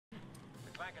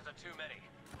attackers are too many.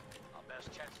 Our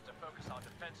best chance is to focus our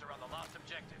defense around the last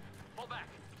objective. Pull back.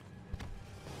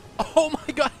 Oh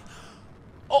my god!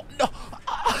 Oh no!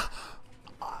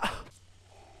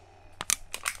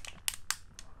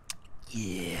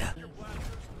 Yeah.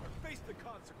 Face the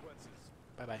consequences.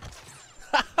 Bye bye.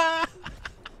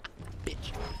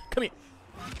 Bitch. Come here.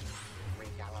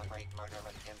 Recalibrate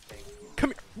murderous instinct.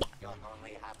 Come here. You're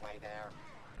only halfway there.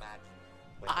 Man,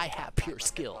 I have pure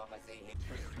skill. diplomacy,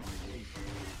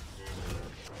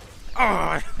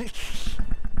 Ah.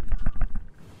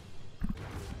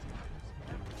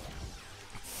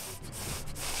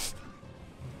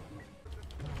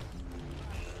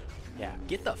 Yeah,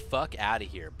 get the fuck out of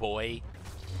here, boy.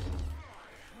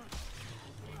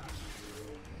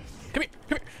 Come here,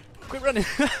 come here. Quit running.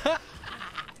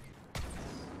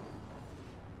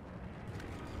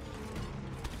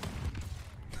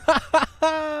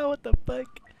 What the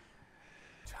fuck?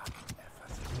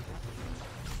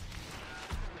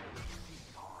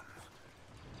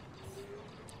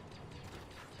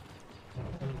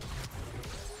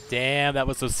 Damn, that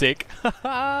was so sick. Looks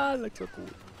so cool.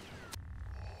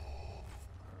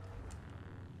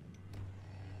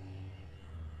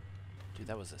 Dude,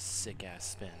 that was a sick ass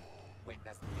spin.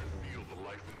 witness.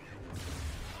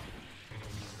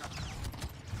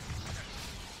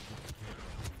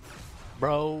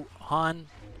 Bro, Han,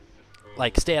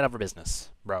 like, stay out of our business,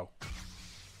 bro.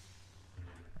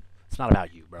 It's not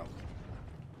about you, bro.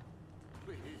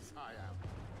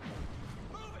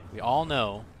 We all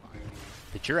know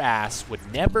that your ass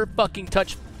would never fucking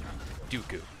touch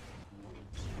Dooku.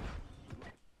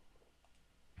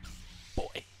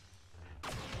 Boy.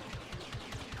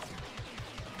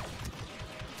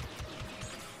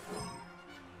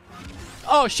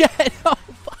 Oh, shit! Oh,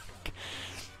 fuck!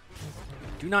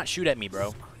 Do not shoot at me,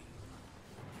 bro.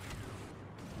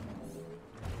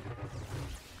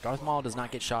 Darth Maul does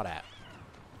not get shot at.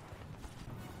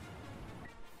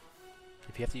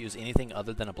 If you have to use anything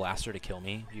other than a blaster to kill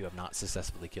me, you have not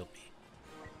successfully killed me.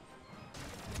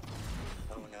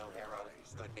 Oh no,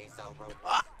 arrows could be so brutal.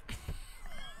 Ah!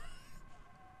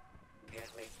 Get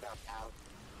me stuff out.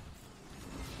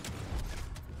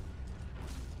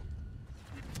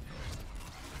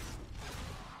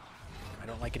 I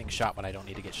don't like getting shot when I don't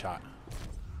need to get shot.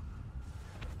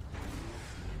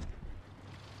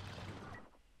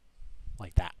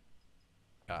 Like that.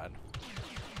 God.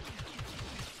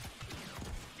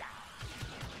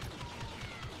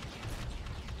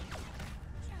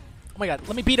 Oh my god,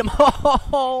 let me beat him!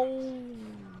 Oh,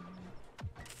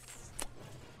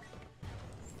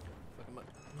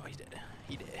 he's dead.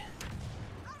 He dead.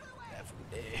 That fool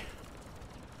dead.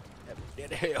 That fool dead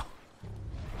to hell.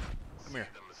 Come here.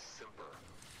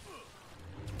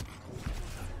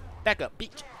 Back up,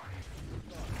 bitch.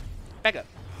 Back up.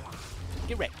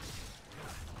 Get wrecked.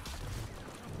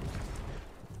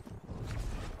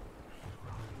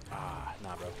 Ah,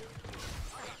 nah, bro.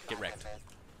 Get wrecked.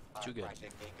 Too good.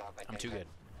 I'm too good.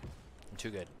 I'm too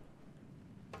good.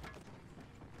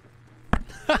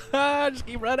 Just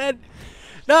keep running.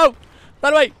 No!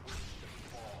 Run away!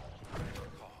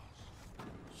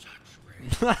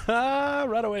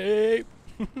 Run away!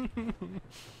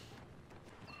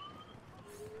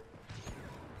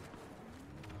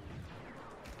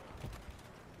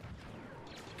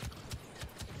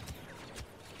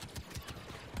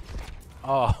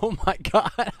 Oh my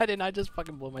god, I did not just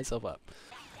fucking blow myself up.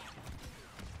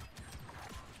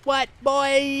 What,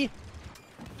 boy?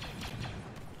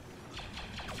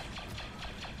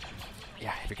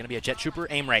 Yeah, if you're gonna be a jet trooper,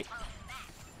 aim right.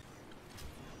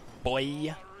 Boy.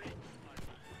 The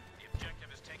objective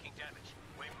is taking damage.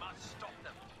 We must stop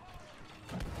them.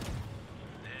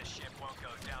 This ship won't go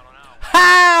down on our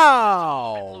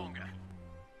How? longer.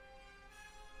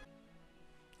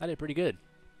 I did pretty good.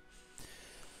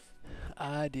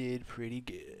 I did pretty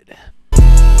good.